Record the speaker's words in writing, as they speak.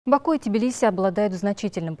Баку и Тбилиси обладают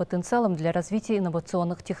значительным потенциалом для развития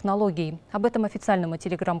инновационных технологий. Об этом официальному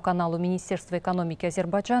телеграм-каналу Министерства экономики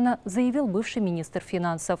Азербайджана заявил бывший министр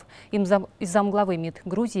финансов и замглавы МИД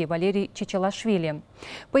Грузии Валерий Чичалашвили.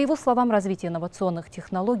 По его словам, развитие инновационных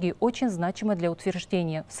технологий очень значимо для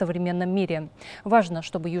утверждения в современном мире. Важно,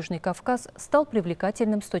 чтобы Южный Кавказ стал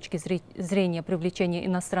привлекательным с точки зрения привлечения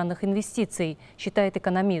иностранных инвестиций, считает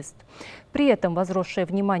экономист. При этом возросшее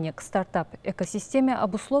внимание к стартап-экосистеме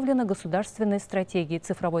обусловлено государственной стратегией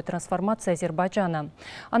цифровой трансформации Азербайджана.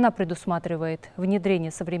 Она предусматривает внедрение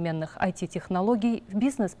современных IT-технологий в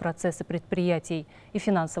бизнес-процессы предприятий и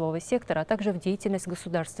финансового сектора, а также в деятельность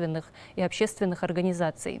государственных и общественных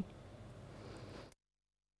организаций.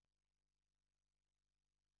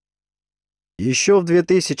 Еще в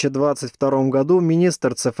 2022 году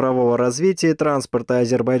министр цифрового развития и транспорта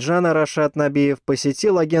Азербайджана Рашад Набиев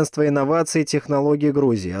посетил агентство инноваций и технологий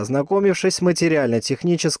Грузии, ознакомившись с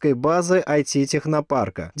материально-технической базой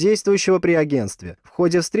IT-технопарка, действующего при агентстве. В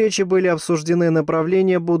ходе встречи были обсуждены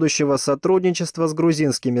направления будущего сотрудничества с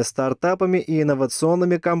грузинскими стартапами и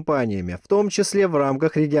инновационными компаниями, в том числе в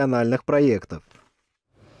рамках региональных проектов.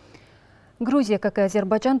 Грузия, как и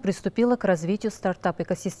Азербайджан, приступила к развитию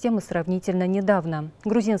стартап-экосистемы сравнительно недавно.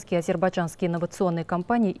 Грузинские и азербайджанские инновационные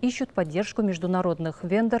компании ищут поддержку международных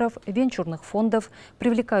вендоров, венчурных фондов,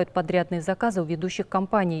 привлекают подрядные заказы у ведущих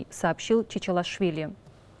компаний, сообщил Чичалашвили.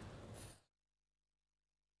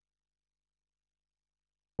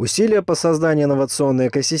 Усилия по созданию инновационной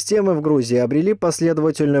экосистемы в Грузии обрели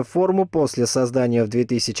последовательную форму после создания в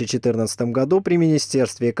 2014 году при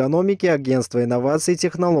Министерстве экономики Агентства инноваций и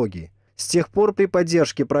технологий. С тех пор при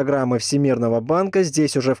поддержке программы Всемирного банка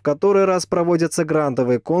здесь уже в который раз проводятся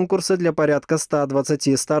грантовые конкурсы для порядка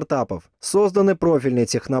 120 стартапов. Созданы профильный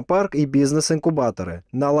технопарк и бизнес-инкубаторы.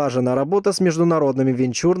 Налажена работа с международными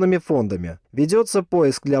венчурными фондами. Ведется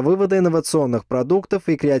поиск для вывода инновационных продуктов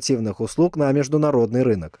и креативных услуг на международный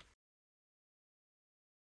рынок.